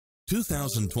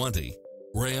2020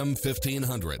 Ram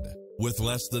 1500 with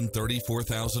less than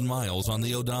 34,000 miles on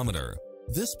the odometer.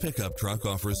 This pickup truck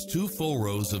offers 2 full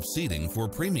rows of seating for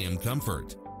premium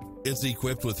comfort. It's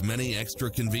equipped with many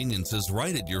extra conveniences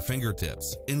right at your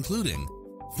fingertips, including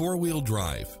 4-wheel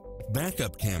drive,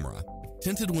 backup camera,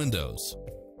 tinted windows,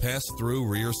 pass-through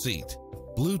rear seat,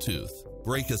 Bluetooth,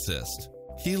 brake assist,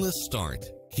 keyless start,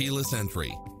 keyless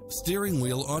entry, steering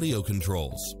wheel audio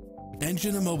controls,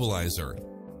 engine immobilizer,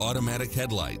 automatic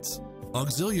headlights,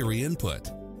 auxiliary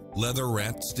input,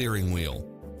 leather-wrapped steering wheel,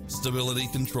 stability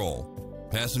control,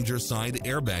 passenger side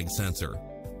airbag sensor,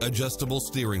 adjustable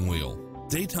steering wheel,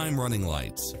 daytime running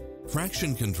lights,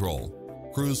 traction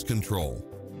control, cruise control,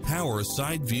 power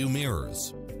side view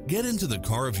mirrors. Get into the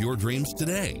car of your dreams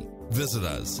today. Visit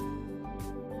us